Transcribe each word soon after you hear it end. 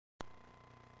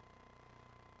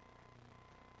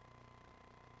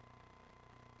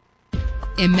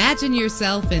Imagine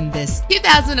yourself in this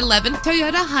 2011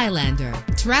 Toyota Highlander.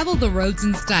 Travel the roads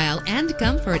in style and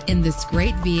comfort in this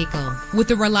great vehicle.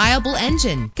 With a reliable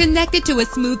engine connected to a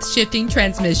smooth shifting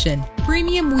transmission,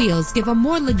 premium wheels give a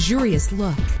more luxurious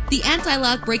look. The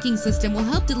anti-lock braking system will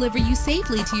help deliver you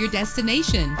safely to your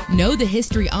destination. Know the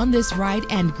history on this ride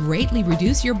and greatly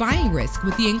reduce your buying risk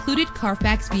with the included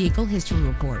Carfax Vehicle History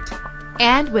Report.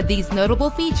 And with these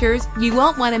notable features, you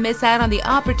won't want to miss out on the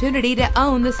opportunity to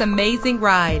own this amazing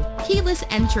ride. Keyless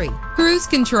entry, cruise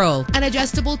control, an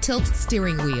adjustable tilt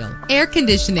steering wheel, air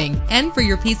conditioning, and for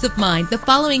your peace of mind, the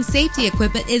following safety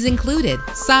equipment is included: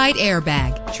 side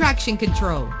airbag, traction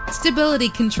control, stability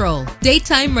control,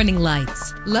 daytime running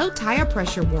lights, low tire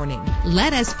pressure warning.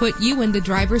 Let us put you in the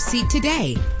driver's seat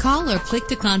today. Call or click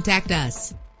to contact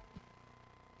us.